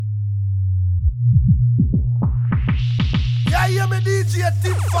DJ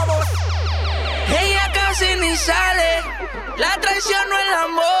Team famoso. Ella casi ni sale, la traición no el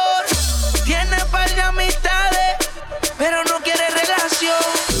amor. Tiene par de amistades, pero no quiere relación.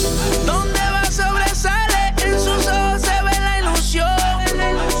 Donde va sobresale, en sus ojos se ve la ilusión.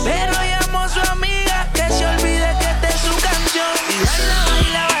 Pero llamó a su amiga que se olvide que esta es su canción. Y baila,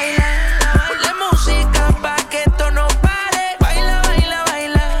 baila, baila, ponle música pa' que esto no pare. Baila, baila,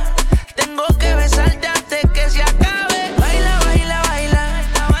 baila, tengo que besarte antes que se acabe. Baila, baila, baila,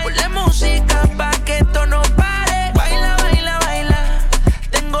 ponle música pa' que esto no pare. Baila, baila, baila,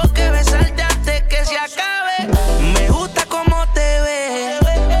 tengo que besarte antes que se acabe. Me gusta cómo te ves,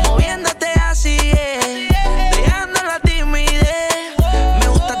 moviéndote así es, dejando la timidez. Me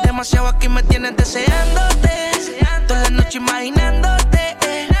gustas demasiado, aquí me tienes deseándote, toda la noche imaginándote,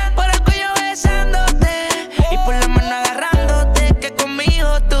 por el cuello besándote y por la mano agarrándote. Que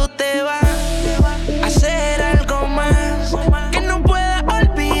conmigo tú te vas a hacer algo más que no puedas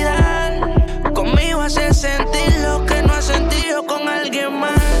olvidar. Conmigo haces sentir lo que no has sentido con alguien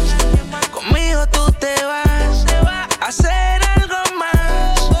más. Conmigo tú te vas a hacer algo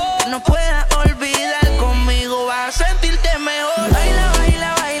más que no puedas olvidar. Conmigo vas a sentirte mejor. Baila,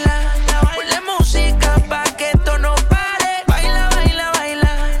 baila, baila, ponle música pa' que esto no pare. Baila, baila,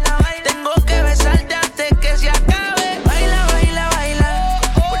 baila, tengo que besarte antes que se acabe. Baila, baila, baila,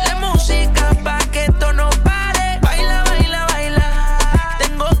 ponle música pa' que esto no pare. Baila, baila, baila,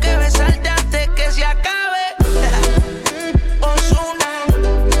 tengo que besarte antes que se acabe. Ozuna,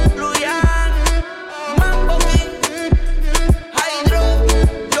 Luyan, Mambo King, Hydro,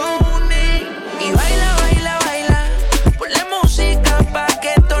 Johnny. Y baila, baila, baila, ponle música pa'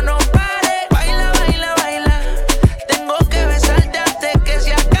 que esto no pare. Baila, baila, baila, tengo que besarte antes que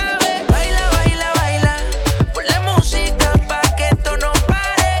se acabe. Baila, baila, baila, ponle música pa' que esto no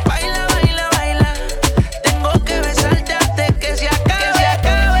pare. Baila, baila, baila, tengo que besarte antes que se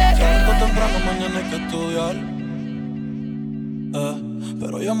acabe. Salgo temprano, mañana hay que estudiar.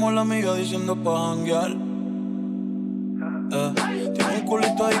 Pero llamo a la amiga diciendo pa' janguear. Tiene un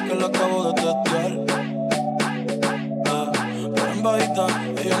culito ahí que la acabo de testear. Pero en bajita,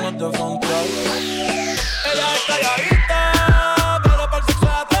 ella no es de frontear. Ella es calladita, pero para el sexo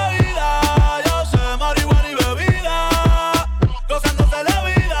es atrevida. Yo sé marihuana y bebida, gozándose la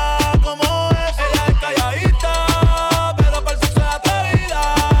vida como es. Ella es calladita, pero para el sexo es atrevida.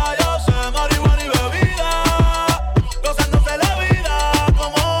 Yo sé marihuana y bebida, gozándose la vida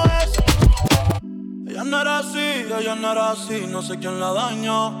como es. Ella no era así, no sé quién la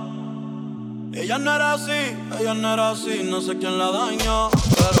dañó. Ella no era así, no sé quién la dañó.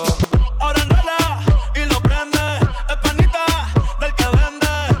 Pero ahora enrola y lo prende. Es panita del que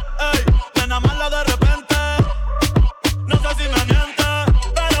vende. Ey, nena mala de repente. No sé si me miente,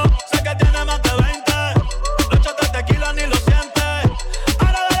 pero sé que tiene más de 20. Noches de tequila ni lo siente.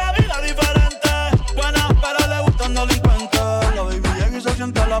 Ahora ve la vida diferente. Buena, pero le gustan delincuentes. La baby llega y se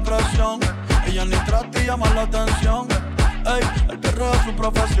siente la presión. Ella ni trata y llama la atención. Ey, el perro es su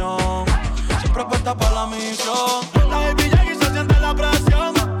profesión. Siempre puesta para la misión. La baby llega y se siente la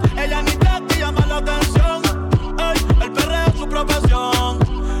presión. Ella ni trata y llama la atención. Ey, el perro es su profesión.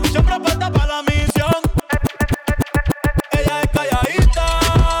 Siempre puesta para la misión. Ella es calladita,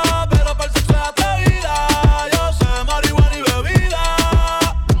 pero para el sexo es atrevida. Yo sé marihuana y bebida,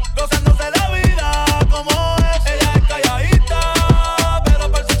 gozándose la vida como es. Ella es calladita, pero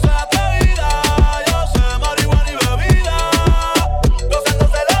para el sexo es atrevida. Yo sé marihuana y bebida,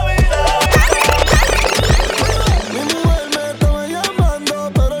 gozándose la vida. Mi mujer me estaba llamando,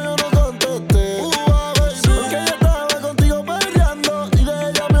 pero yo no contesté. Porque ella estaba contigo perreando y de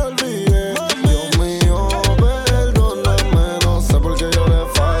ella me olvidé. Dios mío, perdóname, no sé por qué yo le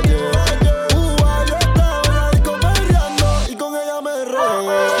fallé. Yo estaba en la disco perreando y con ella me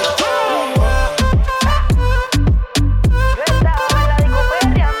regué. Yo estaba en la disco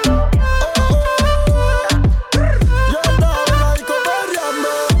perreando. Yo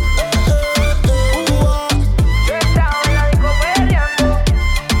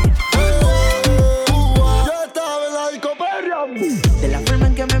estaba en la disco perreando. De la forma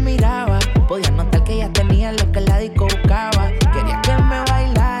en que me miraba, podía notar que ella tenía lo que la disco buscaba. Quería que me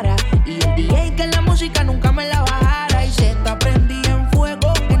bailara y el DJ que la música nunca me la bajara. Y se está prendida en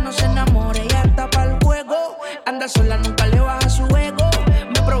fuego, que no se enamore, ella está para el juego. Anda sola, nunca le baja su ego.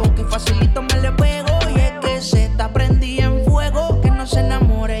 Me provoca y facilito me le pego. Y es que se está prendida en fuego, que no se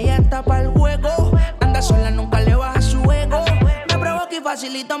enamore, ella está para el juego. Anda sola, nunca le baja su ego. Me provoca y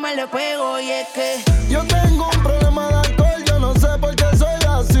facilito me le pego. Y es que Yo tengo un problema de alcohol, yo no sé por qué soy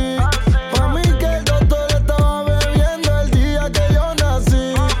así. Pa' mí que el doctor estaba bebiendo el día que yo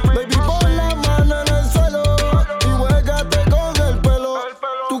nací. Baby, pon la mano en el suelo y juégate con el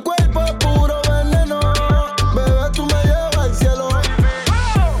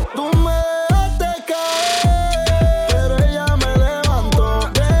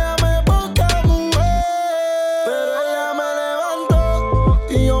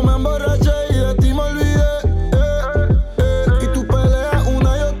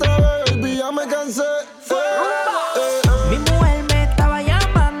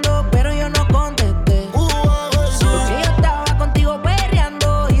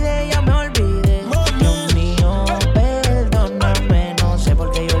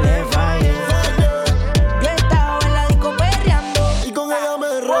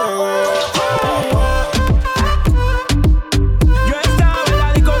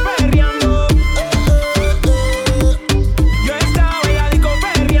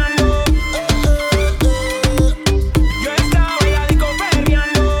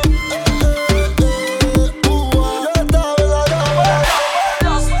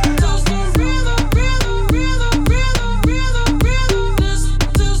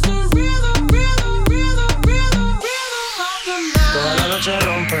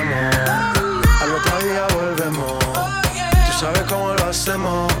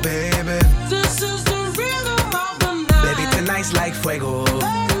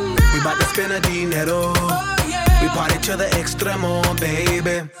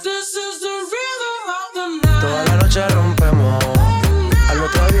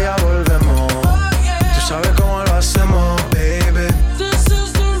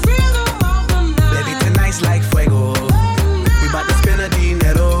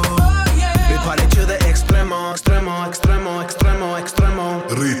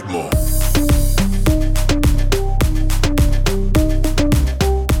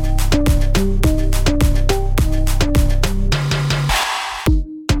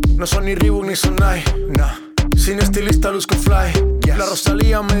No son ni Reebok ni Sonai, nah. Sin estilista luzco fly, yes. La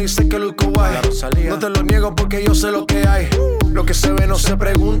Rosalía me dice que luzco guay. No te lo niego porque yo sé lo que hay. Lo que se ve no se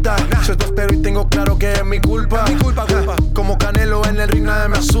pregunta, nah. Soy tostero y tengo claro que es mi culpa. Culpa. Como Canelo en el ring nadie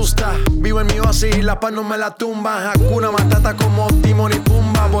me asusta. Vivo en mi oasis y la paz no me la tumba. Hakuna Matata como Timon y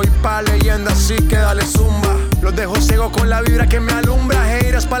Pumba. Voy pa' leyenda así que dale zumba. Los dejo ciego con la vibra que me alumbra.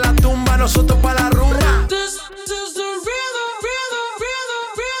 Haters pa' la tumba, nosotros pa' la rumba.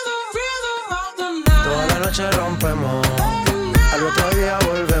 Toda la noche rompemos, al otro día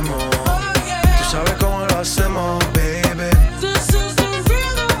volvemos. Tú sabes cómo lo hacemos, baby.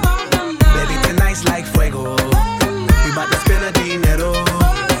 Baby, tonight's like fuego. We bout to spend the dinero.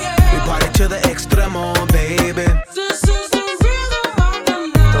 We party to the extremo, baby.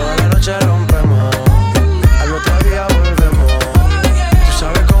 Toda la noche rompemos, al otro día volvemos. Tú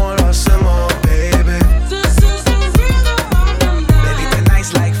sabes cómo lo hacemos, baby. Baby,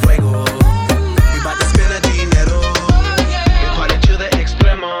 tonight's like fuego.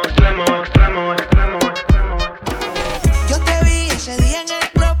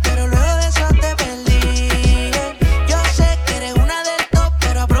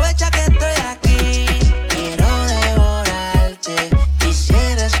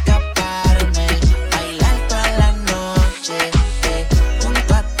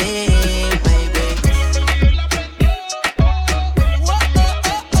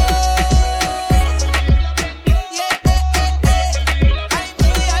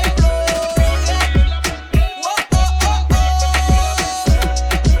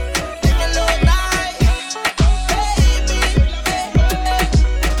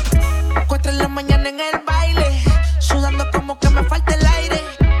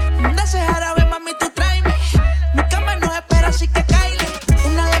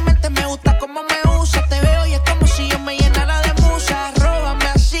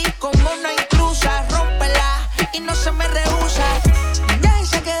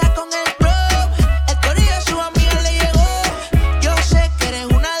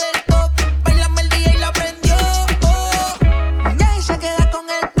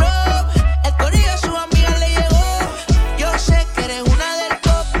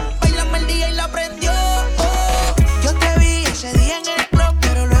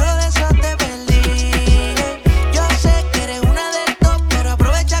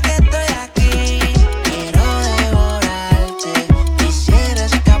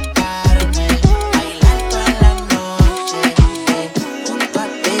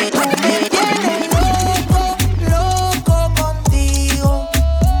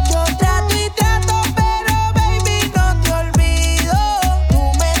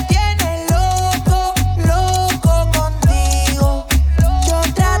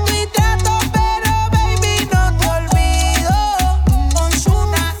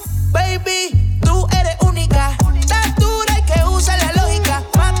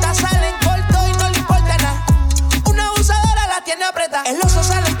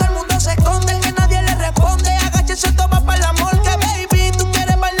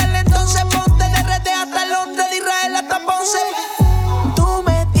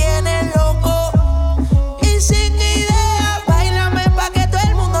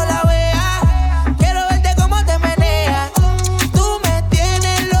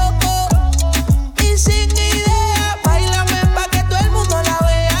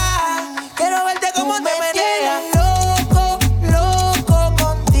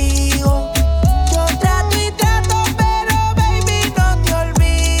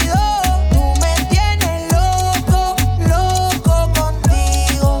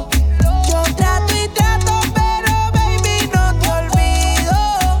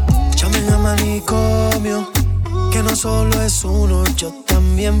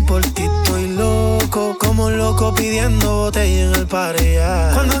 también por ti estoy loco, como loco pidiendo botella en el party.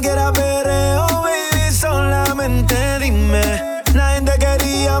 Cuando quieras perreo, baby, solamente dime. La gente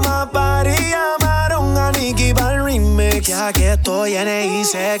quería más party, llamaron a Nicky para el remix. Ya que estoy en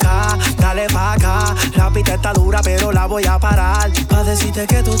ICK, dale pa' acá. La pista está dura, pero la voy a parar. Pa' decirte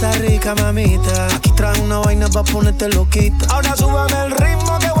que tú estás rica, mamita. Aquí trae una vaina pa' ponerte loquita. Ahora súbame el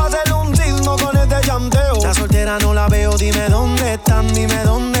ritmo, que voy a hacer un sismo con este llanteo. La soltera no la veo, dime dónde están, dime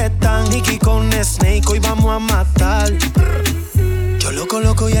dónde están. Nicky con Snake, hoy vamos a matar. Yo lo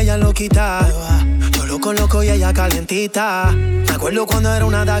coloco y ella lo quita. Yo lo coloco y ella calientita. Me acuerdo cuando era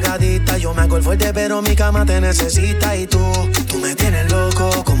una dagadita. Yo me hago el fuerte pero mi cama te necesita. Y tú me tienes loco,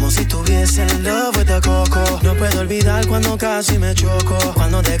 como si estuviese en love with the coco. No puedo olvidar cuando casi me choco.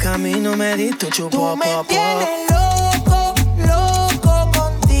 Cuando de camino me di tu chupo. Tú me tienes loco, loco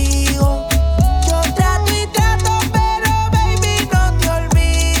contigo. Yo trato y trato, pero baby no te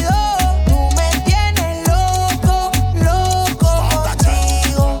olvido. Tú me tienes loco, loco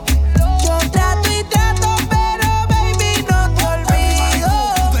contigo. Yo trato y trato, pero baby no te olvido.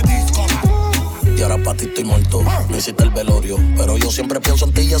 Y ahora pa' ti estoy muerto, no hiciste el velorio, pero yo siempre pienso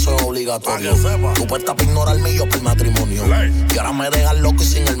en ti y eso es obligatorio. Tú puestas para ignorarme y yo por el matrimonio. Y ahora me dejas loco y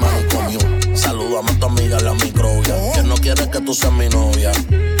sin el manicomio. Salúdame a tu amiga la microbia, que no quiere que tú seas mi novia.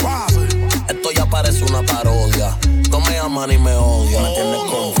 Esto ya parece una parodia. No me aman ni me odian. Me tienes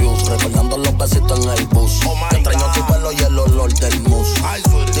confused, recordando los besitos en el bus. Te extraño tu pelo y el olor del mousse.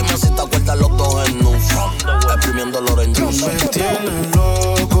 Dime si te acuerdas los dos en nus. Exprimiendo el orange juice. Me tienes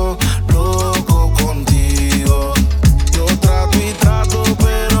loco, loco contigo. Yo trato y trato,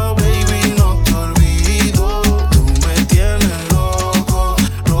 pero baby no te olvido. Tú me tienes loco,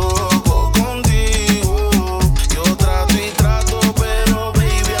 loco contigo. Yo trato y trato, pero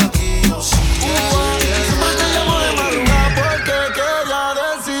baby aquí yo sigo. Siempre te llamo de madrugada porque quería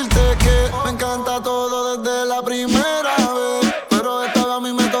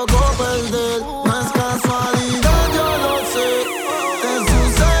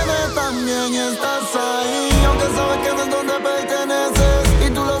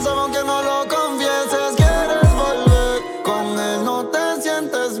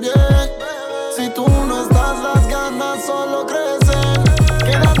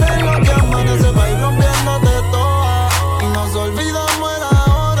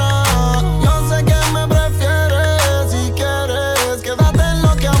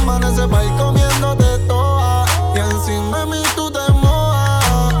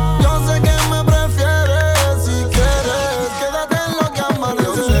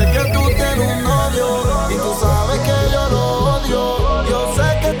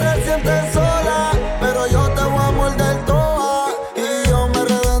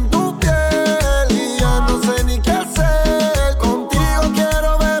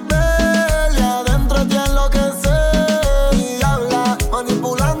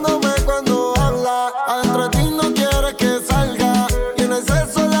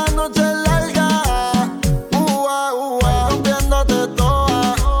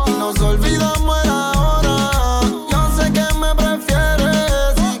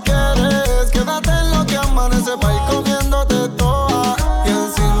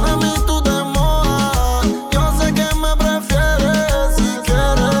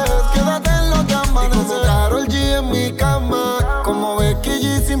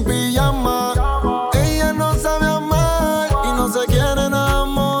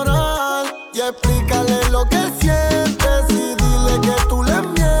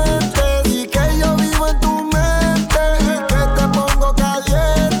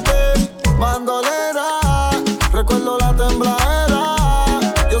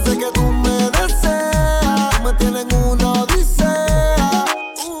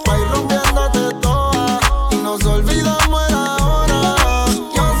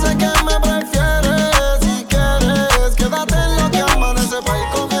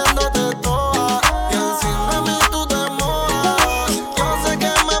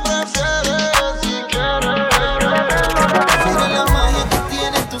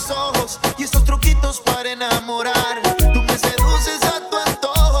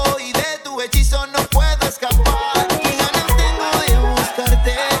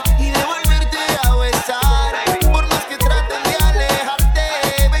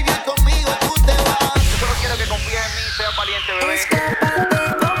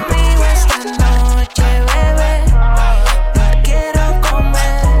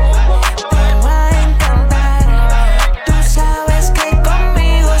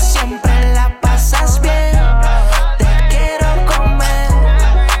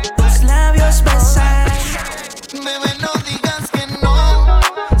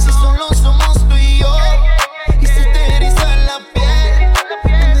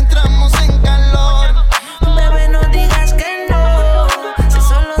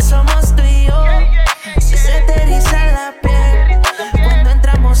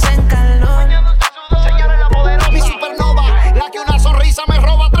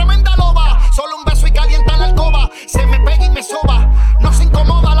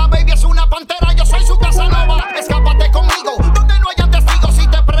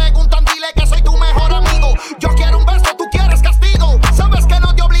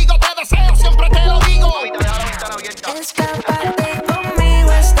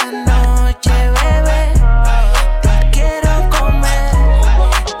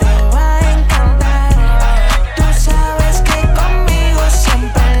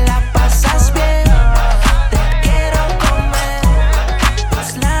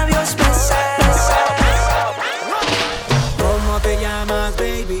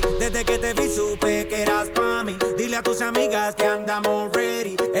Desde que te vi supe que eras pa' mí. Dile a tus amigas que andamos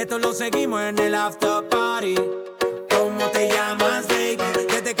ready. Esto lo seguimos en el after party. ¿Cómo te llamas, baby?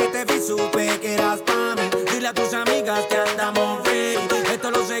 Desde que te vi supe que eras pa' mí. Dile a tus amigas que andamos ready.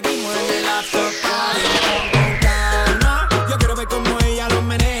 Esto lo seguimos en el after party. Con calma, yo quiero ver cómo ella lo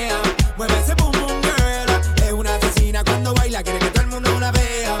menea. Mueve ese boom boom girl. Es una asesina cuando baila, quiere que todo el mundo la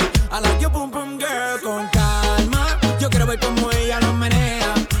vea. I like your boom boom girl. Con calma, yo quiero ver cómo ella lo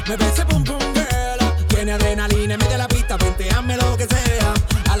menea. Mueve ese boom boom girl. Tiene adrenalina, mete la pista, venteame lo que sea.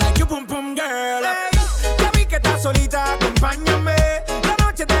 I like your boom boom girl. Hey, ya vi que estás solita, acompáñame. La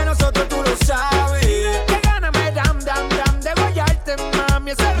noche de nosotros tú lo sabes. Que gana me dam dam dam de guayarte,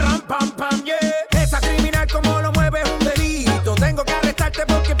 mami. Ese ram pam pam, yeah. Esa criminal como lo mueve es un delito. Tengo que arrestarte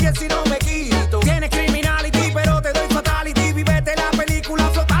porque pienso y no me quito. Tienes criminality, pero te doy fatality. Vivete la película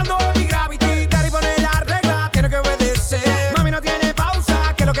flotando en mi gravity. Cari pone la regla, tiene que obedecer. Mami no tiene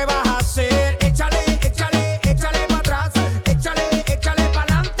pausa, ¿qué es lo que vas a hacer? Échale, échale, échale pa' atrás. Échale, échale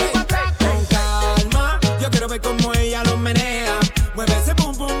pa'lante, pa' atrás. Con calma, yo quiero ver cómo ella lo menea. Mueve ese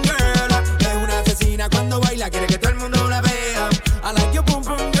boom boom girl. Es una asesina cuando baila, quiere que todo el mundo la vea. I like your boom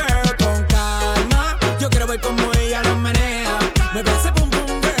boom girl. Con calma, yo quiero ver cómo ella lo menea. Mueve ese boom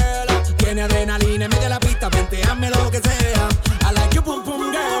boom girl. Tiene adrenalina, mete la pista, venteame lo que sea. I like your boom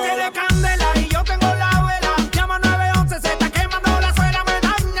boom girl. Tú tienes candela y yo tengo la vela. Llama 911, se está quemando la suela. Me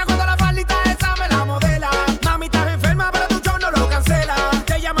daña cuando la faldita esa me la modela. Mami, estás enferma, pero tu show no lo cancela.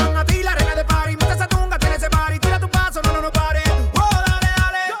 Te llaman a ti, la reina de party. Mete esa tunga, tiene ese party. Tira tu paso, no pare. Oh, dale,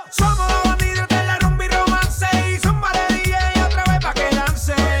 dale. Somos los bandidos de la rumba y romance. Y zúmbale DJ otra vez pa' que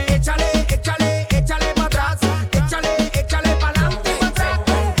lance. Échale, échale, échale pa' atrás. Échale, échale pa'lante, pa' atrás.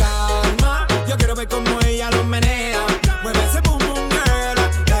 Con calma, yo quiero ver cómo ella lo menea. Mueve ese boom boom girl.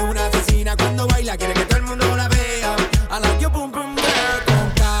 Es una asesina cuando baila, quiere que todo el mundo la vea. I like your boom boom girl.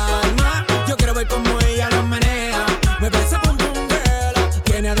 Con calma, yo quiero ver cómo ella lo menea. Mueve ese boom boom girl.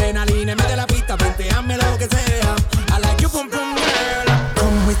 Tiene adrenalina, mete la pista, venteame lo que sea. I like your boom boom girl.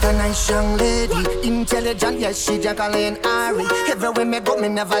 Come with a nice young lady, intelligent, yes, she Jacqueline Ari. Everywhere me go, me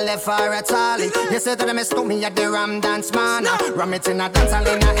never left her at all. You said that I stole me at the Ram Dance Man. Ram it in a dance hall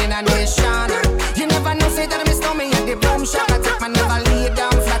in a nation. You never know, say that I stole me at the Boom Shop. I take my never lay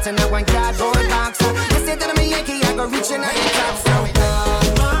down flat in a one cardboard box. You said that I'm a Yankee, I go reaching out the top. So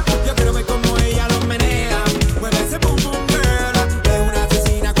Calma, yo quiero ver cómo ella lo menea. Mueve ese boom boom girl. Es una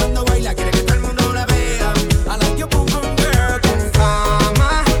asesina cuando baila, quiere que todo el mundo la vea. I like your boom boom girl. Con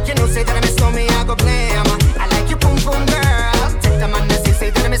Mama, you know, say that I stole me, I go blame. I like you, boom boom girl. Take the man that say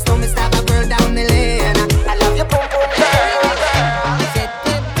that I stole me, stab a girl down the lane. I love you, boom boom girl. Se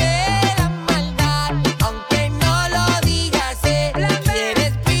te ve la maldad, aunque no lo digas,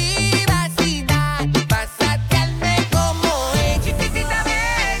 quieres privacidad, pásate al como es.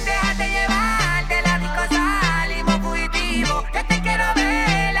 Chiquititamente, déjate llevar, de la disco salimos fugitivo. Yo te quiero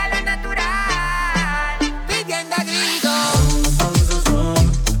ver a la natural, pidiendo a gritos.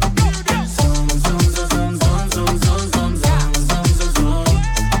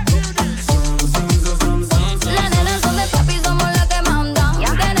 Las nenas son de papi, somos las que mandan.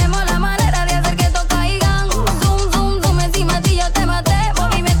 Tenemos la manera de hacer que todos caigan. Zoom, zoom, zoom, encima de ti yo te maté.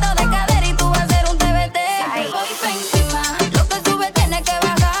 Movimiento de cadera y tú vas a ser un TBT. Voy pa' encima, lo que sube tiene que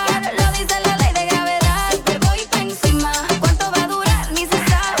bajar. Lo dice la ley de gravedad. Voy pa' encima, cuánto va a durar ni se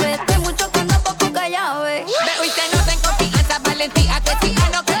sabe. De mucho cuando poco callado, ve. Veo y te noto en confianza, valentía. Que si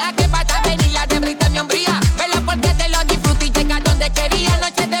no creas que vas a venir la de brita mi hombría. Velo porque te lo disfruto y llega donde quería.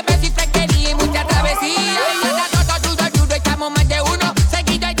 Noche de beso y fresquería y mucha travesía. Duro, duro, estamos más de uno.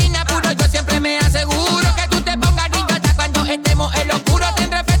 Seguido y sin apuro, yo siempre me aseguro que tú te pongas riñota cuando estemos en lo oscuro.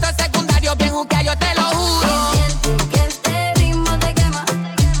 Ten respeto secundario, bien juzgado, yo te lo juro. Siento que este ritmo te quema,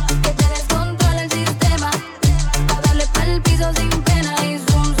 que te descontrola el sistema. A darle pa'l piso sin pena y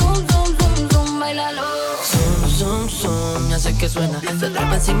zoom, zoom, zoom, zoom, zoom, bailalo. Zoom, zoom, zoom, ya sé que suena. Se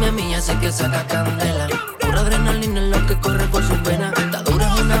trepa encima de mí, ya sé que saca candela. Pura adrenalina es lo que corre por sus venas. Está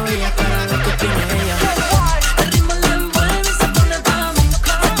dura, es una bella cara lo que tiene ella. El ritmo la envuelve y se pone pa' mí. Se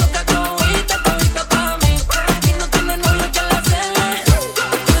toca cojita, cojita pa' mí. Y no tiene novio que la cele.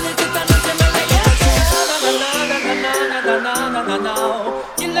 Puede que esta noche me la lleve.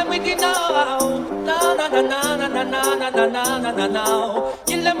 You let me know. Na na na na na na na na na na na na na.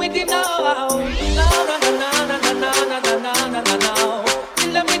 You let me know. Na na na na na na na na na na na na. You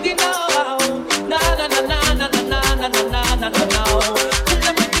let me know. Na na na na na na na na na na na na.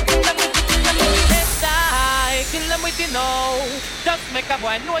 You let me know. Just make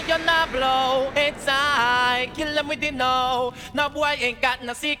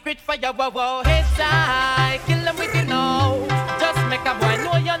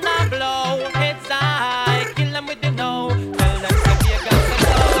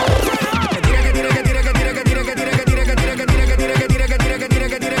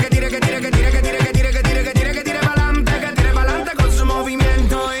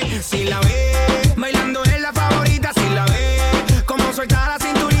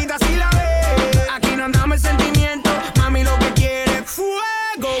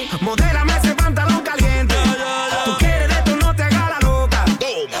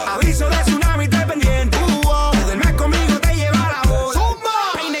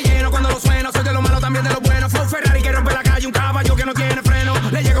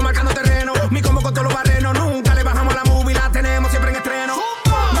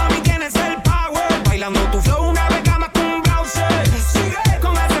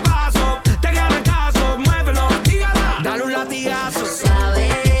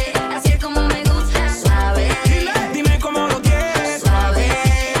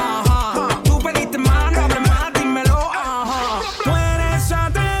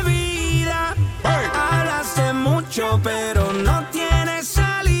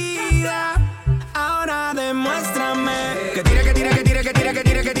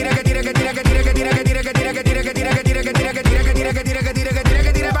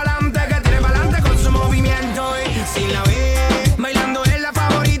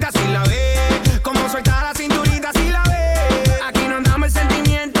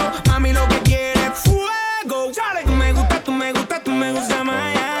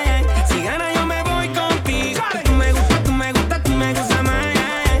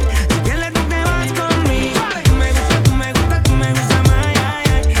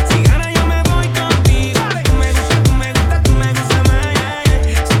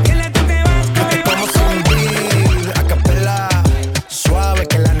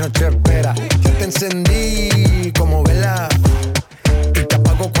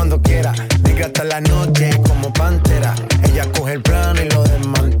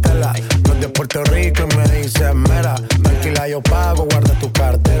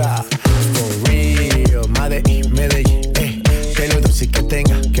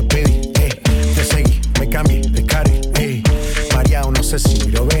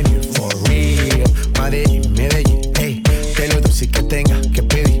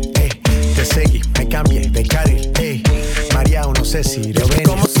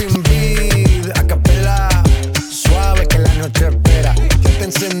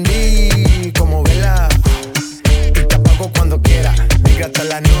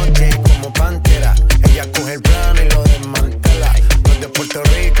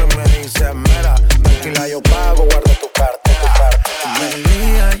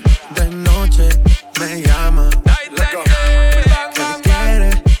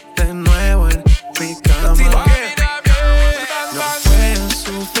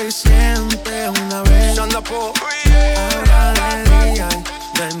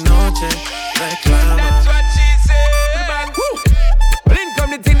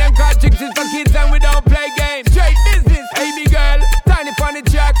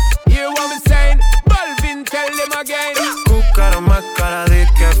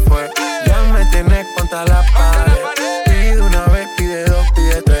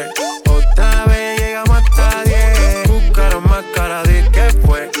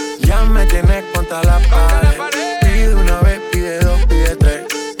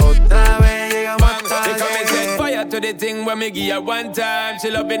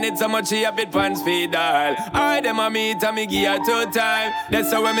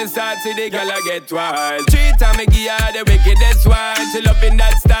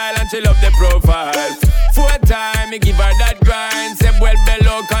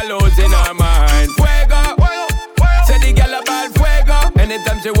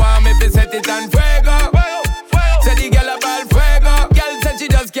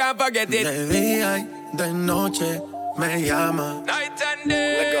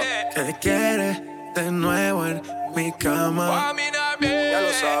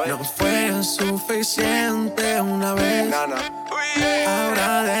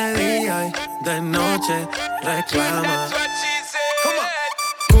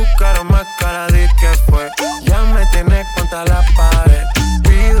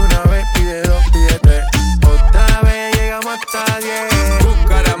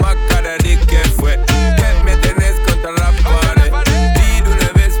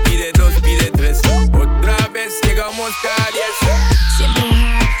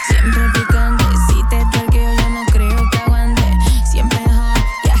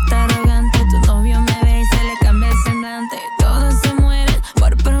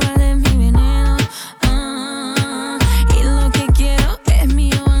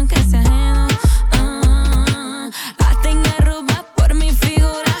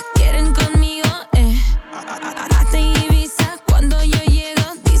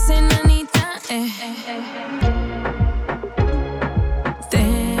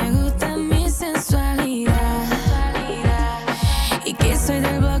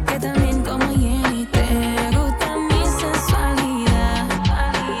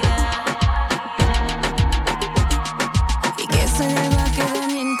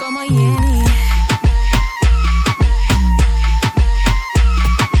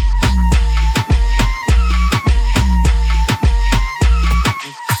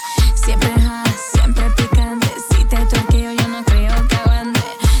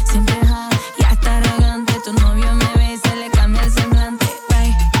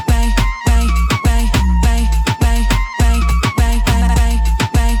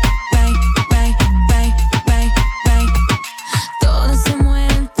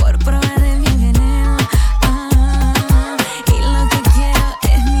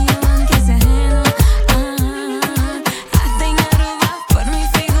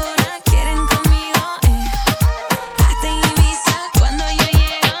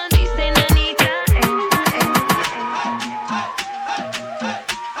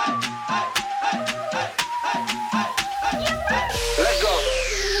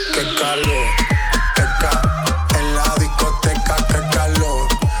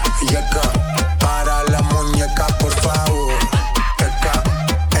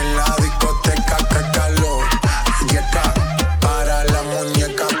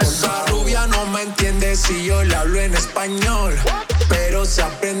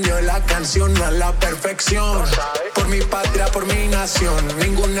canción a la perfección. Por mi patria, por mi nación,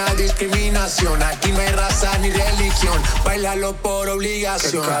 ninguna discriminación. Aquí no hay raza ni religión, bailalo por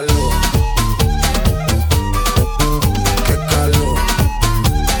obligación. Qué calor. Qué calor.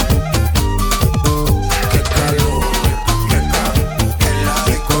 Qué calor. Qué calor. En la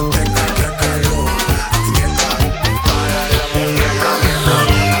discoteca, qué calor. Fiesta para la muñeca.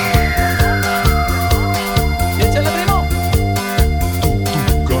 Y échale, primo.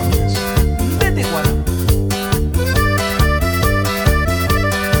 De Tijuana.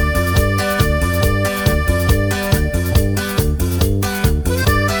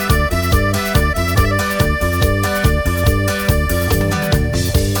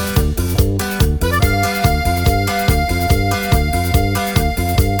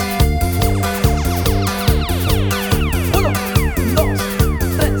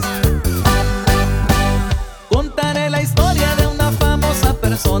 Contaré la historia de una famosa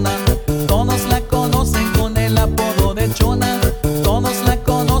persona. Todos la conocen con el apodo de Chona. Todos la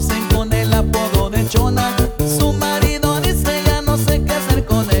conocen con el apodo de Chona. Su marido dice ya no sé qué hacer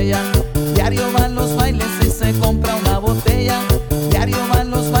con ella. Diario va a los bailes y se compra una botella. Diario va a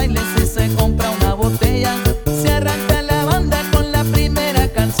los bailes y se compra una botella. Se arranca la banda con la primera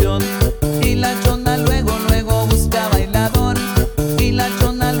canción. Y la Chona luego busca bailador. Y la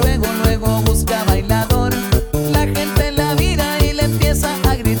Chona luego busca bailador. La gente la mira y le empieza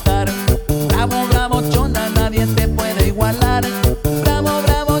a gritar: bravo, bravo, Chona, nadie te puede igualar. Bravo,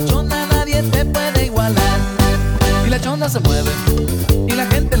 bravo, Chona, nadie te puede igualar. Y la Chona se mueve y la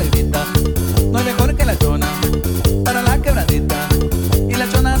gente le grita: no hay mejor que la Chona para la quebradita. Y la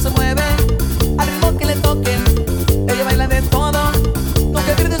Chona se mueve al ritmo que le toquen. Ella baila de todo,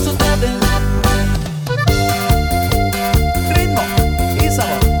 nunca pierde su trote. Ritmo y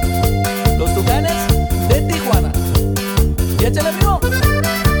sabor. Los Tucanes de Tijuana. Y échale, primo.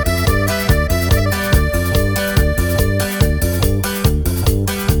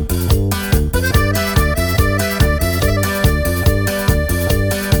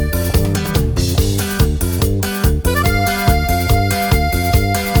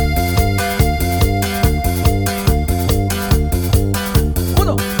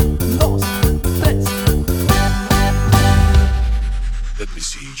 Uno, dos, tres.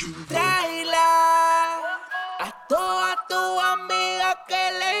 Tráela a todas tus amigas que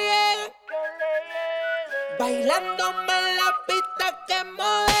le lleguen, bailándome en la pista que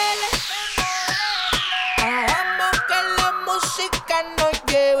modele. Hagamos que la música nos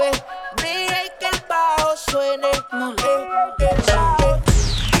lleve, brilla y que el bajo suene.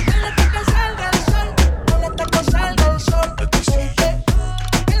 Hasta que salga el sol, hasta que salga el sol.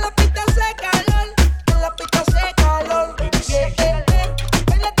 Que la pista hace calor, que la pista hace calor.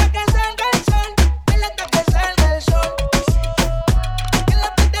 Hasta que salga el sol, hasta que salga el sol. Que la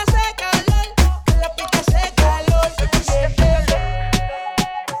pista hace calor, que la pista hace calor.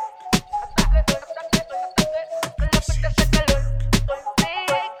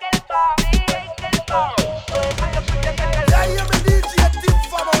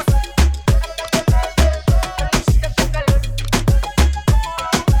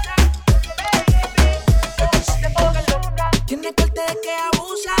 Tiene corte de que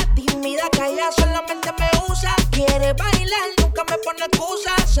abusa, tímida, calla, solamente me usa. Quiere bailar, nunca me pone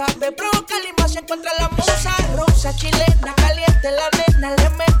excusa. Sabe provocar y más se encuentra la musa. Rosa, chilena, caliente la nena. Le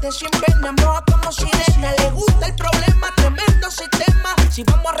mete sin pena, moja como sirena. Le gusta el problema, tremendo sistema. Si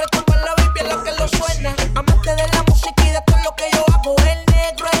vamos a retomar la baby es lo que lo suena. Amante de la música y de todo lo que yo hago. El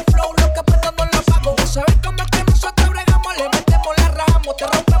negro, el flow, lo que prendo no lo pago. ¿Sabes cómo es que nosotros bregamos? Le metemos, la rajamos, te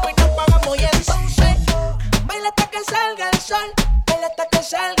rompemos y nos pagamos. Y entonces baila hasta que salga el sol, baila hasta que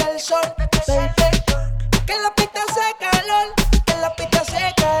salga el sol, baby. Que la pista hace calor, que la pista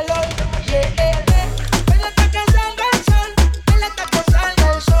hace calor, yeah. Baila hasta que salga el sol, baila hasta que salga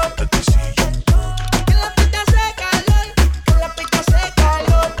el sol. Que la pista hace calor, que la pista hace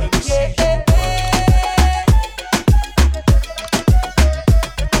calor, yeah.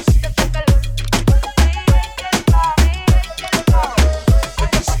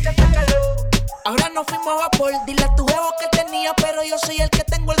 Ahora nos fuimos a vapor, dile a tu jevo que tenía, pero yo soy el que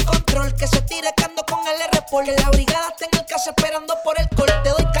tengo el control. Que se tire que ando con el R-Pol. Que la brigada está en el casa esperando por el col. Te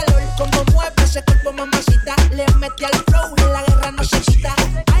doy calor, como mueve ese cuerpo, mamacita. Le metí al flow, en la guerra no se quita.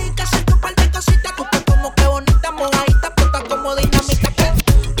 Hay que hacer un par de cositas, tú estás como que bonita, mojadita, puta como dinamita.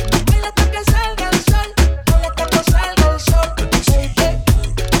 Baila hasta que salga el sol, baila hasta que salga el sol, baby.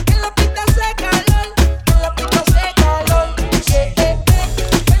 Que la pista hace calor, que la pista hace calor, yeah.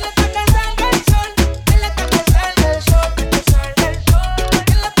 Baila hasta que salga el sol, baila hasta que salga el sol,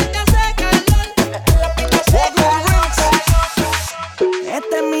 que la pista hace calor, que la pista hace calor.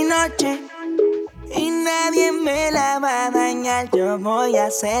 Este es mi noche y nadie me la va a dañar. Yo voy a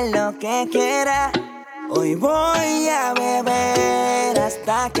hacer lo que quiera. Hoy voy a beber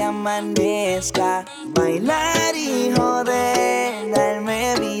hasta que amanezca, bailar y joder,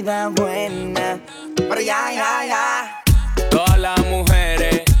 darme vida buena. Pero ya. Todas las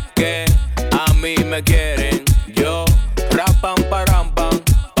mujeres que a mí me quieren, yo rapam param pam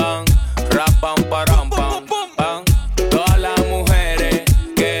pam, rapam param pam pam. Todas las mujeres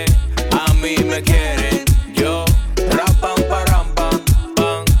que a mí me quieren, yo rapam param pam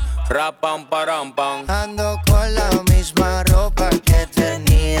pam, rapam param pam. Ando con la misma ropa que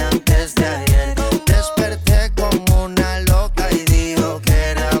tenía antes de ayer. Desperté como una loca y dijo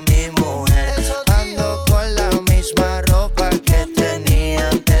que era mi mujer. Ando con la misma ropa que tenía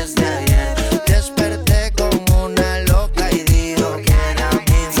antes de ayer. Desperté como una loca y dijo que era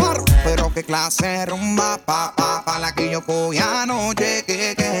mi mujer. Pero qué clase de rumba, pa la que yo cogí anoche,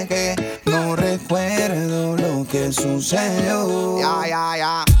 que no recuerdo lo que sucedió.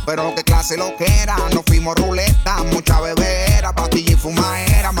 Ya, pero qué clase lo que era. Nos fuimos ruleta, mucha bebera, pastilla y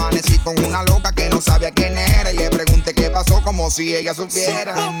fumadera. Amanecí con una loca que no sabía quién era y le pregunté qué pasó como si ella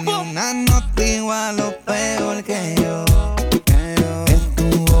supiera. Una nota igual o peor que yo.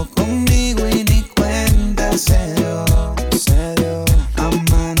 Estuvo conmigo y ni cuenta se dio.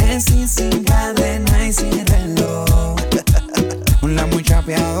 Amanecí sin cadena y sin reloj. Una muy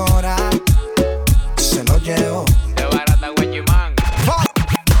chapeadora se lo llevó. De barata Guayimán.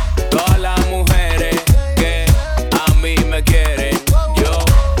 Todas las mujeres que a mí me quieren, yo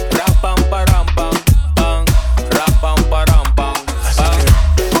rapam param pam pam, rapam param pam pam.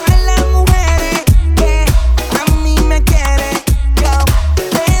 Todas las mujeres que a mí me quieren, yo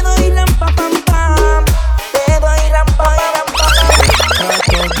te doy rampa pam pam, te doy rampa pam pam.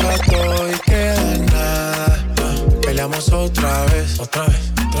 Trato y queda nada. Peleamos otra vez.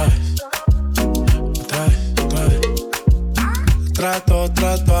 Trato,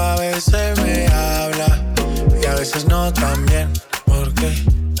 a veces me habla y a veces no tan bien. ¿Por qué?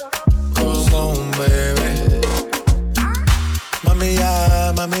 Como un bebé. Mami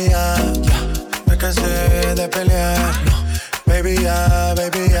ya, me cansé de pelear. Baby ya,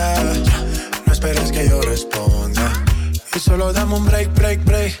 no esperes que yo responda. Y solo dame un break.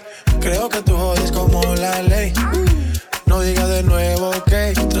 Creo que tú jodes como la ley. No digas de nuevo, ok.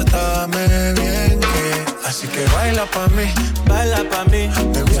 Trátame bien, que así que baila pa' mí.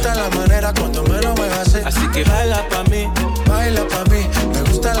 Me gusta la manera cuando me lo muevas así. Así que baila pa' mí. Me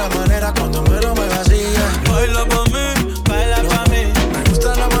gusta la manera cuando me lo muevas así. Baila pa' mí. Me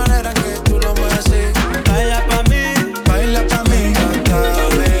gusta la manera que tú lo muevas así. Baila pa' mí.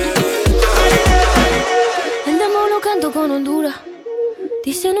 Andamos locando con Honduras.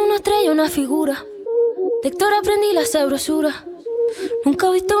 Dicen una estrella, una figura. De Héctor aprendí la sabrosura. Nunca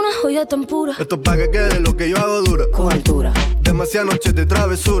he visto una joya tan pura. Esto es pa' que quede lo que yo hago dura. Con altura. Demasiadas noches de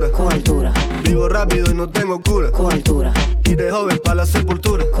travesura. Con altura. Vivo rápido y no tengo cura. Con altura. Y de joven pa' la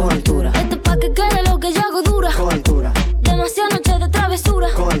sepultura. Con altura. Esto es pa' que quede lo que yo hago dura. Con altura. Demasiadas noches de travesura.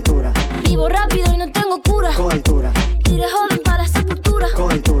 Con altura. Vivo rápido y no tengo cura. Con altura. Y de joven pa' la sepultura.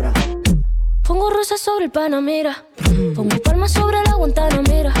 Con altura. Pongo rosas sobre el Panamera. Pongo palmas sobre la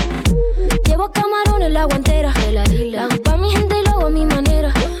Guantanamera. Llevo camarones la guantera. La hago pa' mi gente y lo hago a mi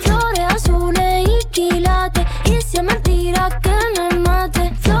manera. Flores azules y quilates. Y si es mentira que me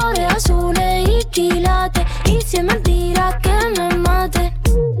mate. Flores azules y quilates. Y si es mentira que me mate.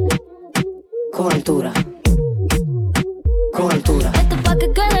 Con altura. Esto es pa'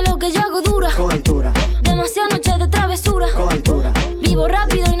 que quede lo que yo hago dura. Con altura. Demasiadas noches de travesura. Con altura. Vivo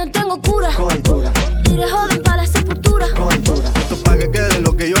rápido y no tengo cura. Con altura. Y de joven pa' la sepultura. Con altura. Esto es pa' que quede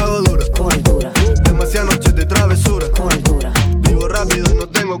lo que yo hago dura. Con altura. Demasiadas noches de travesura. Con altura. Vivo rápido y no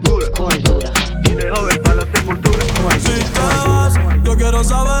tengo cura. Con altura. Y de joven pa' la sepultura. Si te vas, yo quiero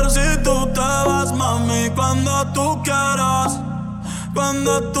saber si tú te vas, mami, cuando tú quieras.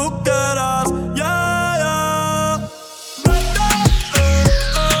 Yeah.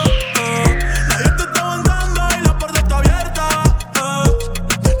 Nadie te está aguantando y la puerta está abierta.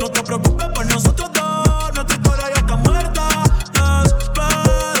 No te preocupes por nosotros dos, nuestra historia ya está muerta.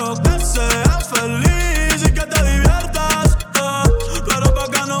 Espero que seas feliz y que te diviertas. Pero pa'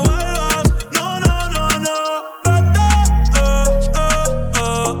 que no vuelvas, no.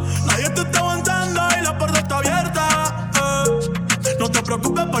 Nadie te está aguantando y la puerta está abierta. No te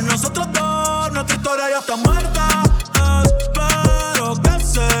preocupes por nosotros dos, nuestra historia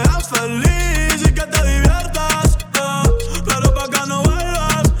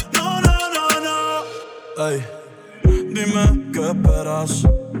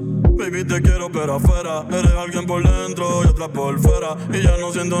fuera y ya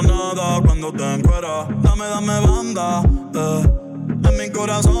no siento nada cuando te encueras. Dame banda, en mi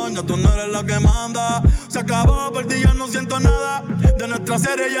corazón ya tú no eres la que manda. Se acabó, por ti ya no siento nada. De nuestra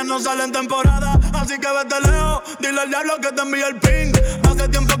serie ya no sale en temporada. Así que vete lejos, dile al diablo que te envíe el ping. Hace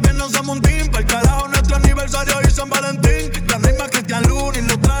tiempo que no somos un team. Pa'l carajo nuestro aniversario y San Valentín. La rima Cristian Luna y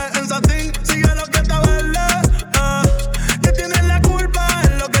lo trae en satín. Sigue lo que te verde, que tienes la culpa,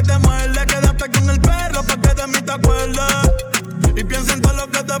 es lo que te muerde. Quédate con el perro pa' que de mí te acuerdes. Y piensa en todo lo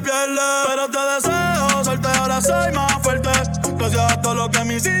que te pierdes. Pero te deseo suerte, ahora soy más fuerte. Gracias a todo lo que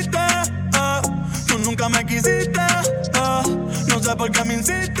me hiciste, tú nunca me quisiste, no sé por qué me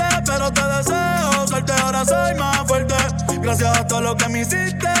insiste. Pero te deseo suerte, ahora soy más fuerte. Gracias a todo lo que me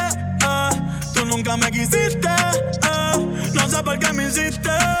hiciste, tú nunca me quisiste, no sé por qué me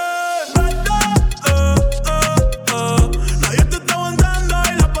insiste. Nadie te está aguantando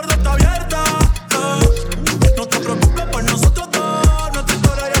y la puerta está abierta. No te preocupes por nosotros dos, nuestra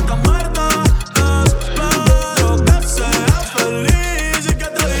historia ya está muerta. Espero que seas feliz y que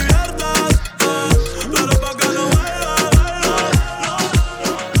te diviertas, pero pa' que no vuelvas.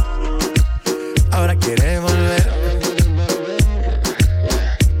 Ahora quieres volver.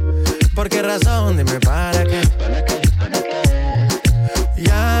 ¿Por qué razón? Dime para qué.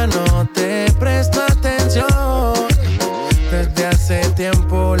 Ya no te presto atención. Desde hace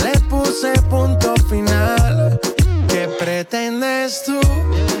tiempo le puse punto final. ¿Qué pretendes tú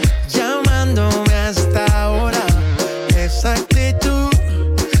llamándome hasta ahora? Esa actitud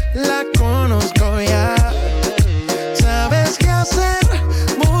la conozco ya. Sabes qué hacer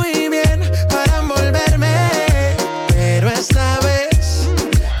muy bien para envolverme, pero esta vez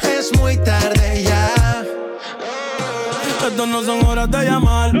es muy tarde ya. Estas no son horas de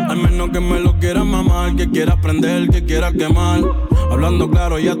llamar, al menos que me lo quieras mamar. Que quieras prender, que quieras quemar. Hablando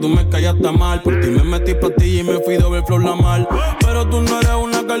claro, ya tú me callaste mal. Por ti me metí pastillas y me fui doble flow la mal. Pero tú no eres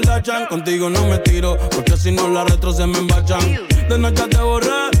una Kardashian, contigo no me tiro, porque si no las retro se me embachan. De Snapchat te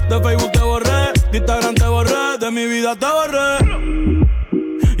borré, de Facebook te borré, de Instagram te borré, de mi vida te borré.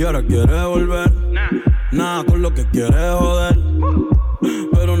 Y ahora quieres volver, nada con lo que quieres joder.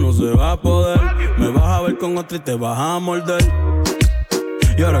 Pero no se va a poder, me vas a ver con otra y te vas a morder.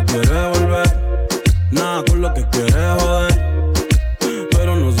 Y ahora quieres volver, nada con lo que quieres joder.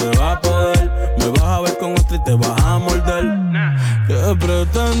 Pero no se va a poder, me vas a ver con otra y te vas a morder. ¿Qué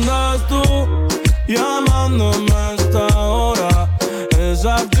pretendes tú llamándome a esta hora?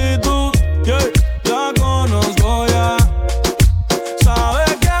 Esa actitud que ya conozco ya.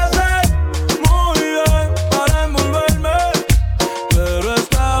 Sabes qué hacer muy bien para envolverme, pero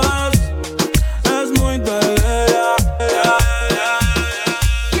esta vez es muy tarde ya.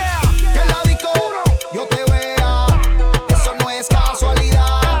 Que la disco yo te vea, eso no es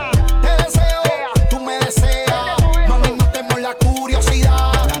casualidad. Te deseo, tú me deseas, mami, matemos la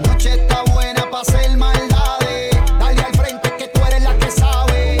curiosidad. La noche está buena pa' hacer maldades. Dale al frente que tú eres la que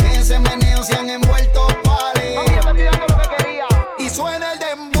sabe. En ese meneo se han envuelto pales. Mami, yo te estoy dando lo que quería. Y suena el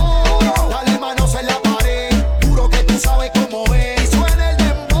dembow, dale manos en la pared. Juro que tú sabes cómo es. Y suena el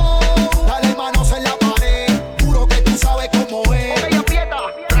dembow, dale manos en la pared. Juro que tú sabes cómo es. Ok, aprieta.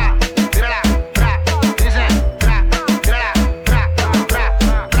 Tírala, dice,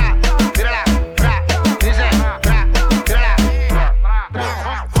 tírala,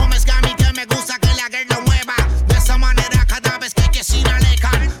 dice, Homes Gami que me gusta que la girl lo mueva. De esa manera cada vez que sin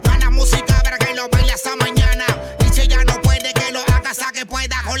alejan. Gana música para que lo baile hasta mañana. Y si ella no puede que lo haga hasta que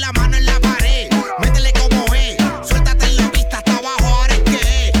pueda. Con la mano en la pared, métele como es. Suéltate en la pista hasta abajo, ahora es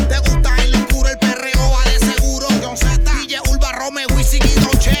que es. Te gusta en lo oscuro el perreo, a de seguro. John Z, DJ Urba, Romeo, Wisin y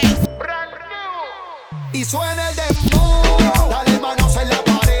Dolce. Y suena el dembow, dale manos en la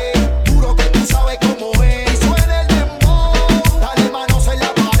pared. Juro que tú sabes cómo es. Y suena el dembow, dale manos en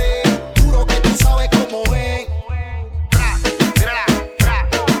la pared. Juro que tú sabes cómo es. Tírala,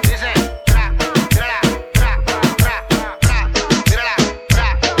 dice, tírala,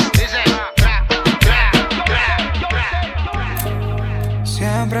 dice,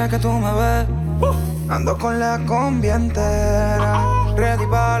 Siempre que tú me ves, ando con la combi entera, ready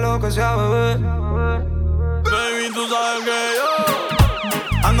pa' lo que sea, bebé. Baby, tú sabes que yo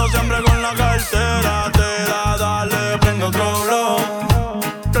ando siempre con la cartera. Te da, dale, prende otro blow.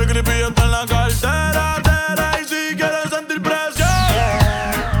 Que el creepy está en la cartera, y si quieres sentir presión,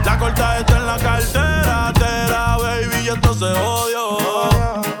 la corta está en la cartera, baby, y esto se odio.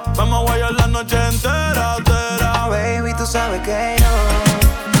 Vamos a guayar la noche entera. Baby, tú sabes que yo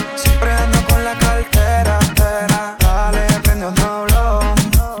siempre ando con la cartera. Dale, prende otro blow.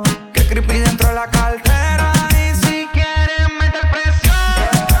 Que creepy dentro de la cartera. Y si quieres meter presión,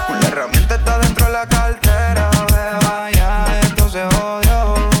 una herramienta está dentro de la cartera. Beba, ya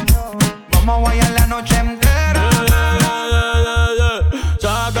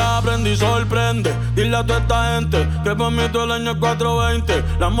a toda esta gente que por mí todo el año es 420.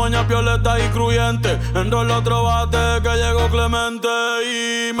 Las moñas violetas y cruyentes. Enrola otro bate que llegó Clemente.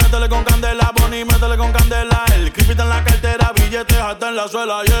 Y métele con candela, Bonnie, métele con candela. El creepy en la cartera, billetes hasta en la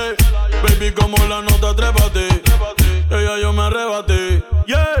suela, yeah. Baby, como la nota, trépate. Ella yo me arrebaté,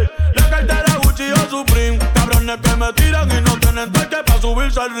 yeah. La cartera Gucci o Supreme. Cabrones que me tiran y no tienen toque pa'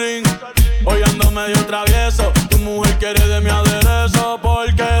 subirse al ring. Hoy ando medio travieso. Tu mujer quiere de mi aderezo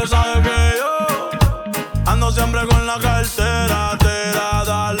porque sabe que yo ando siempre con la cartera. Te da,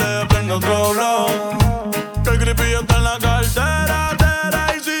 dale, prende otro blow. Que el creepy está en la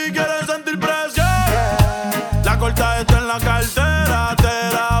cartera. Y si quieres sentir presión, la corta está en la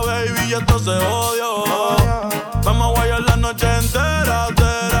cartera. Baby, y esto se odió. Vamos a guayar la noche entera.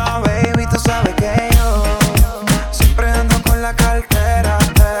 Baby, tú sabes que yo siempre ando con la cartera.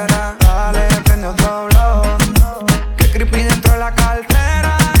 Dale, prende otro blow. Que creepy dentro de la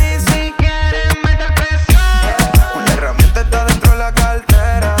cartera. Y si quieres meter presión, una herramienta está dentro de la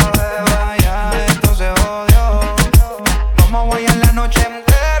cartera. Vaya, esto se odió. Vamos a guayar la noche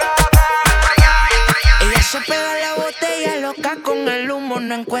entera. Ella se pega la botella loca con el humo,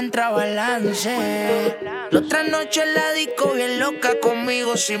 no encuentra balance. La otra noche en la disco bien loca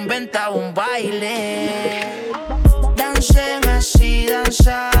conmigo se inventa un baile. Dancen así,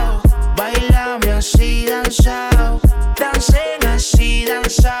 danzao. Bailame así, danzao. Dancen así,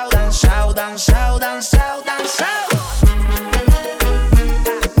 danzao. Danzao, danzao, danzao, danzao.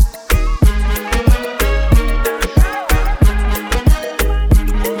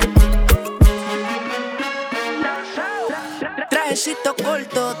 Trajecito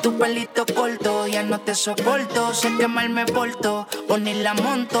corto, tu pelito corto, ya no te soporto, sé que mal me porto, Bonnie la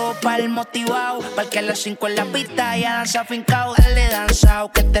monto, pa'l motivado, pa'l que a las 5 en la pista ya danza fincao, dale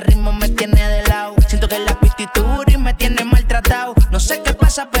danzao, que este ritmo me tiene de lado, siento que la actitud me tiene maltratado, no sé qué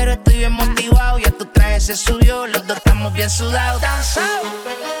pasa pero estoy bien motivado, ya tu traje se subió, los dos estamos bien sudados, danzao.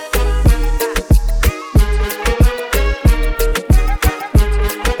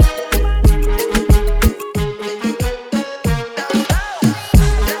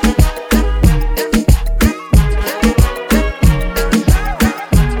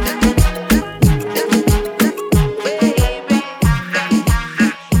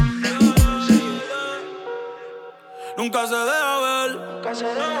 Nunca se deja ver,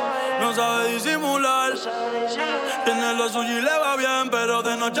 no sabe disimular. Tiene lo suyo y le va bien, pero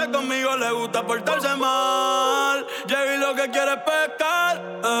de noche conmigo le gusta portarse mal. Llegué y lo que quiere es pescar,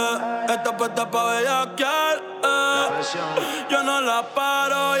 está puesta pa' bellaquear, yo no la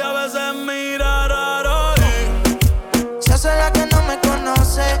paro y a veces mira raro. Se hace la que no me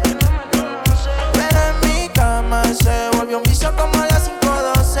conoce, pero en mi cama se volvió un vicio como a las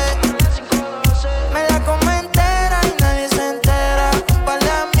 5:12. Me la come entera y nadie se entera. Un par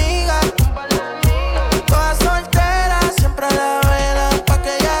de amigas, todas solteras, siempre a la vela pa'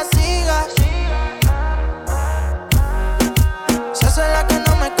 que ella siga. Se hace la que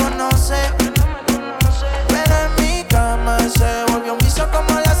no me conoce, pero en mi cama se volvió un vicio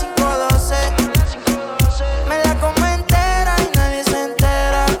como a las 5:12. Me la come entera y nadie se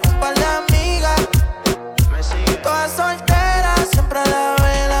entera. Un par de amigas, todas solteras, siempre a la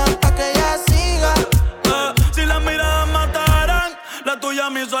vela pa' que ella siga. Si las miradas mataran, la tuya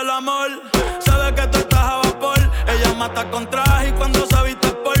me hizo el amor. Sabe que tú estás a vapor. Ella mata con traje y cuando se viste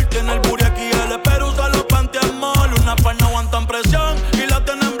por tiene el booty aquí, el espero usa los panty-amol. Una par no aguantan presión y la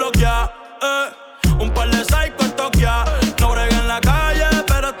tienen bloqueada. Un par de psycho en Tokia. No bregué en la calle,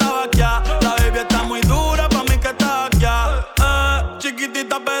 pero estaba aquí. La baby está muy dura, pa' mí que está aquí.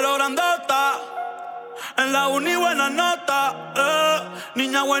 Chiquitita pero grandota. En la uni buena nota.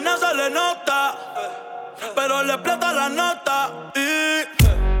 Niña buena se le nota, pero le explota la nota. Y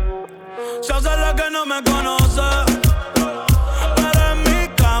se hace la que no me conoce, pero en mi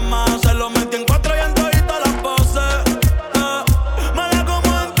cama se lo metí en 4 y en todita las poses. Me la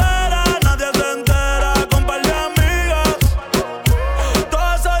como entera, nadie se entera. Con par de amigas,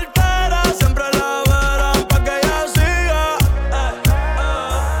 todas solteras, siempre la verán pa' que ella siga.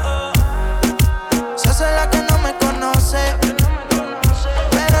 Se hace la que no me conoce,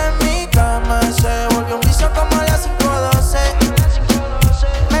 pero en mi cama se volvió un vicio como a las 5:12.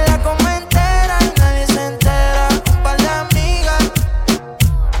 Me la come entera y nadie se entera.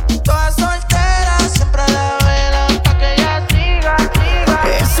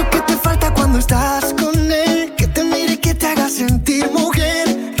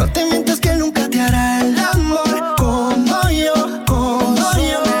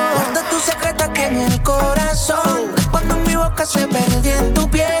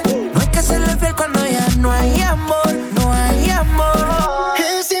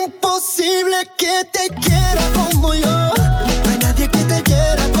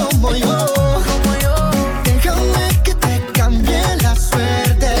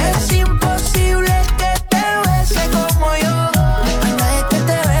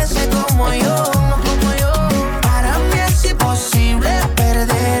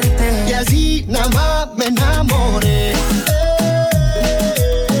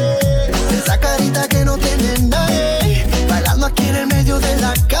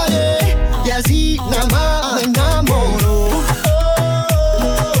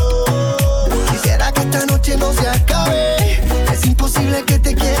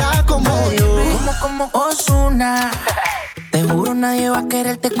 como Ozuna. Te juro nadie va a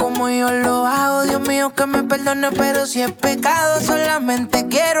quererte como yo lo hago. Dios mío que me perdone, pero si es pecado, solamente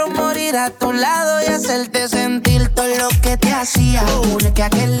quiero morir a tu lado y hacerte sentir todo lo que te hacía. Juré que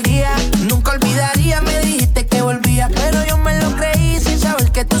aquel día nunca olvidaría. Me dijiste que volvía, pero yo me lo creí sin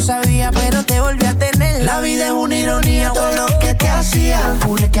saber que tú sabías, pero te volví a tener. La vida es una ironía, todo lo que te hacía.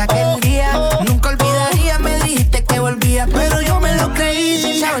 Juré que aquel día nunca olvidaría. Me dijiste que volvía, pero yo me lo creí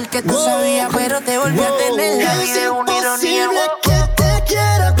sin saber que tú sabías, pero te volví a tener. La vida es una ironía. Que te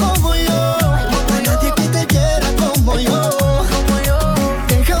quiera como yo, nadie que te quiera como yo.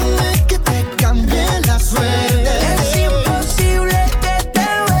 Déjame que te cambie la suerte. Es imposible que te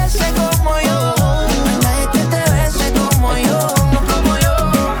bese como yo, nadie que te bese como yo, como yo.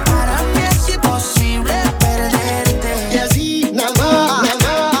 Para mí es imposible perderte. Y así nada más,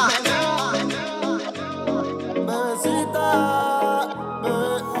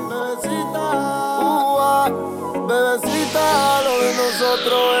 bebecita, lo de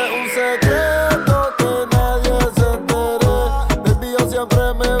nosotros es un secreto que nadie se entere. Baby, yo siempre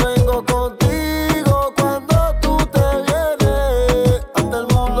me vengo contigo cuando tú te vienes. Ante el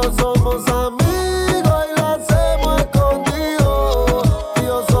mundo somos amigos y lo hacemos escondidos. Y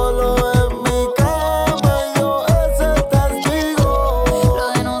yo solo en mi cama y yo es el testigo. Lo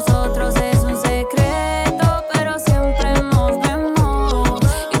de nosotros es un secreto, pero siempre nos vemos.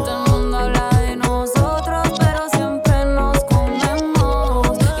 Y todo el mundo habla de nosotros, pero siempre nos comemos.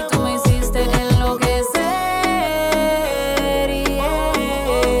 Y tú me hiciste enloquecer,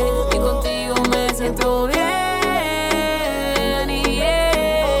 y contigo me siento bien,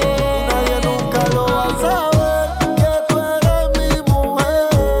 Nadie nunca lo va a saber que tú eres mi mujer.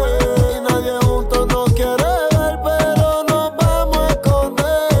 Y nadie juntos nos quiere ver, pero nos vamos a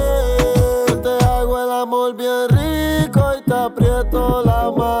esconder. Te hago el amor bien rico y te aprieto la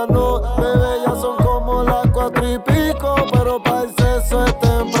mano. Bebé, ya son como las 4:00, pero para el sexo es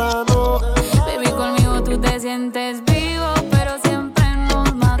temprano. Baby, conmigo tú te sientes vivo, pero siempre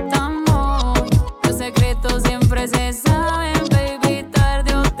nos matamos. Los secretos siempre se saben, baby,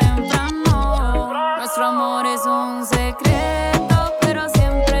 tarde o temprano. Nuestro amor es un secreto, pero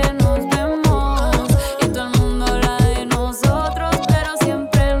siempre nos vemos. Y todo el mundo habla de nosotros, pero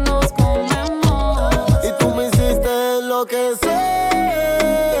siempre nos comemos. Y tú me hiciste enloquecer,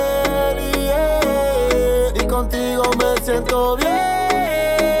 y contigo me siento bien.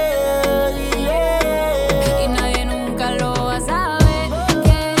 Y nadie nunca lo va a saber,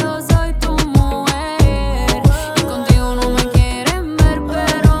 que yo soy tu mujer. Y contigo no me quieren ver,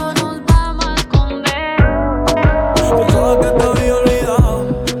 pero nos vamos a esconder. Pensaba que te había olvidado,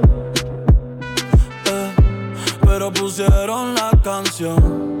 pero pusieron la canción,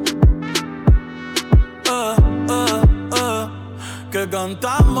 que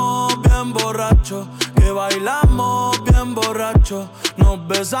cantamos bien borracho, que bailamos bien borracho, nos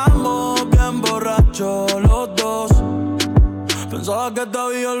besamos bien borracho los dos. Pensaba que te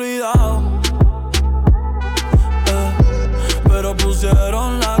había olvidado, pero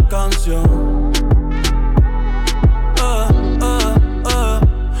pusieron la canción,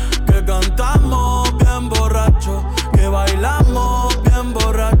 que cantamos bien borracho, que bailamos bien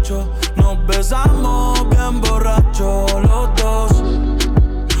borracho, nos besamos bien borracho los dos.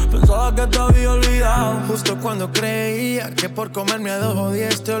 Pensaba que te había olvidado. Justo cuando creía que por comerme a 2 o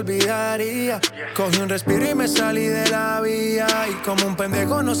 10 te olvidaría, cogí un respiro y me salí de la vía. Y como un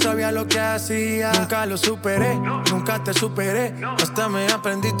pendejo no sabía lo que hacía. Nunca lo superé, nunca te superé. Hasta me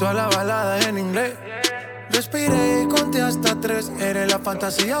aprendí toda la balada en inglés. Respiré y conté hasta 3. Eres la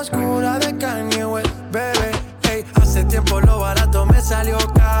fantasía oscura de Kanye West, bebé. Ey, hace tiempo lo barato me salió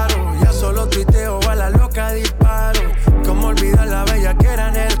caro. Ya solo tuiteo, a la loca disparo. Cómo olvidar la bella que era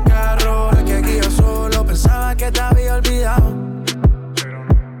en el carro. La que guío solo pensaba que te había olvidado.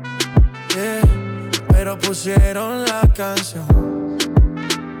 Yeah, pero pusieron la canción.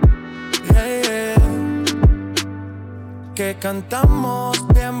 Yeah, yeah. Que cantamos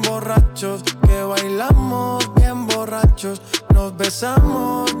bien borrachos, que bailamos bien borrachos, nos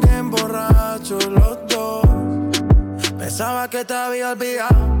besamos bien borrachos los dos. Pensaba que te había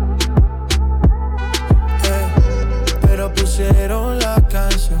olvidado, pero pusieron la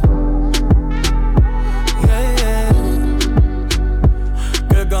canción. Yeah, yeah.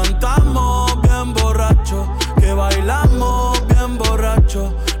 Que cantamos bien borracho, que bailamos bien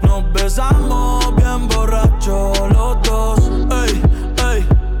borracho, nos besamos bien borracho los dos. Ey, ey,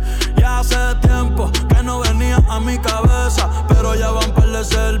 ya hace tiempo que no venía a mi cabeza, pero ya van par de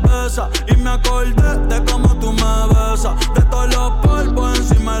cerveza y me acordé de cómo tú me besas, de todos los polvos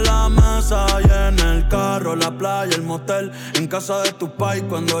encima de la mesa y en el carro, la playa, el motel, en casa de tu pai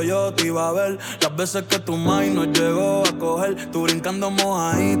cuando yo te iba a ver. Las veces que tu mai nos llegó a coger. Tú brincando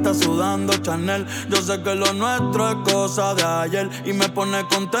mojadita, sudando Chanel. Yo sé que lo nuestro es cosa de ayer y me pone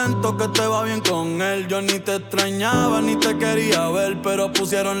contento que te va bien con él. Yo ni te extrañaba ni te quería ver, pero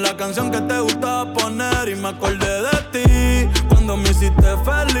pusieron la canción que te gustaba poner y me acordé de ti cuando me hiciste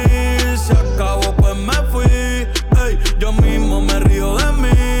feliz. Se acabó pues me fui, ey, yo mismo me río de mí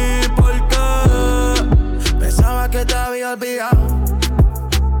porque pensaba que te había olvidado,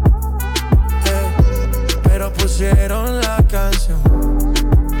 pero pusieron la canción,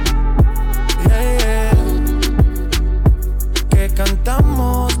 yeah, yeah, que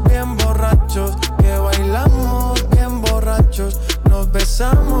cantamos bien borrachos, que bailamos bien borrachos, nos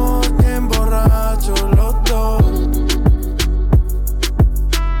besamos bien borrachos los dos.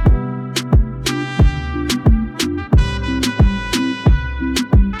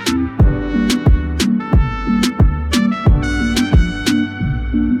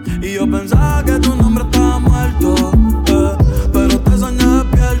 Y yo pensaba que tu nombre estaba muerto, pero te soñé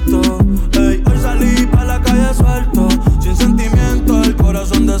despierto. Ey, hoy salí pa' la calle suelto, sin sentimiento, el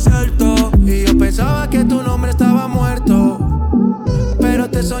corazón desierto. Y yo pensaba que tu nombre estaba muerto, pero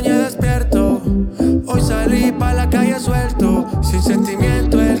te soñé despierto. Hoy salí pa' la calle suelto, sin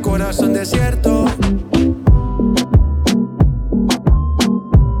sentimiento, el corazón desierto.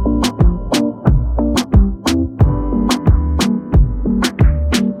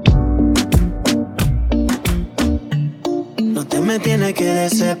 No te me tienes que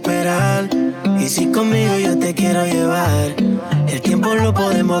desesperar, y si conmigo yo te quiero llevar, el tiempo lo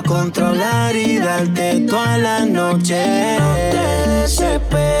podemos controlar y darte toda la noche. No te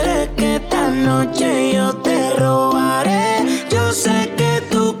desesperes que esta noche yo te robaré. Yo sé que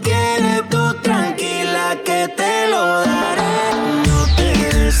tú quieres, tú tranquila que te lo daré. No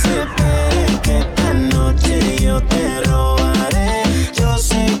te desesperes que esta noche yo te robaré. Yo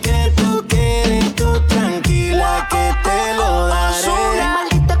sé que tú quieres, tú tranquila que te lo daré. Soy una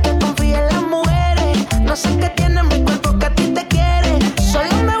maldita que confía en las mujeres. No sé qué tiene mi cuerpo que a ti te quiere.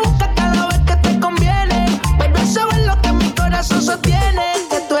 Solo me busca cada vez que te conviene. Pero eso es lo que mi corazón sostiene.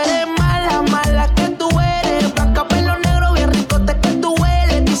 Que tú eres mala, mala que tú eres. Blanca, pelo negro, bien ricote que tú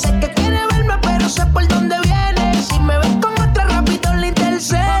hueles. Dice que quiere verme, pero sé por dónde viene. Si me ves con otra, rápido le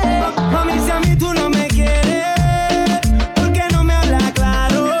intercede. Mami, si a mí tú no me quieres, ¿por qué no me hablas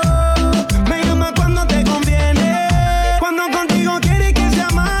claro? Me llama cuando te conviene, cuando contigo quieres que sea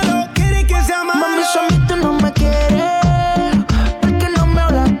malo, quieres que sea malo. Mami, si a mí tú no me quieres, ¿por qué no me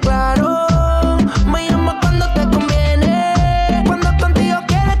hablas claro? Me llama cuando te conviene, cuando contigo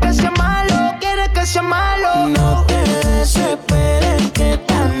quieres que sea malo, quieres que sea malo. No te desesperes que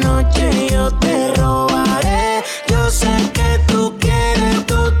esta noche yo te robaré. Yo sé que tú quieres,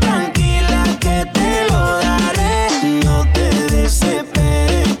 tú tranquila que te lo daré. No te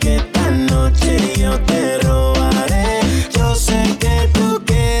desesperes que esta noche yo te robaré. Yo sé que tú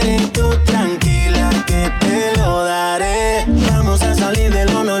quieres, tú tranquila que te lo daré. Vamos a salir de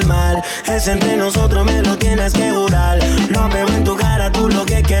lo normal, es entre nosotros, me lo tienes que jurar. Lo veo en tu cara, tú lo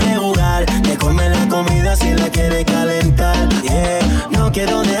que quieres jugar. Te come la comida si la quieres calentar, yeah. No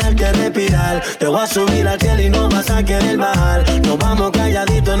quiero dejarte respirar, te voy a subir al cielo y no vas a querer bajar. Nos vamos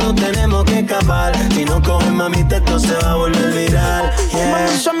calladitos, no tenemos que escapar. Si no coges mami, esto se va a volver viral.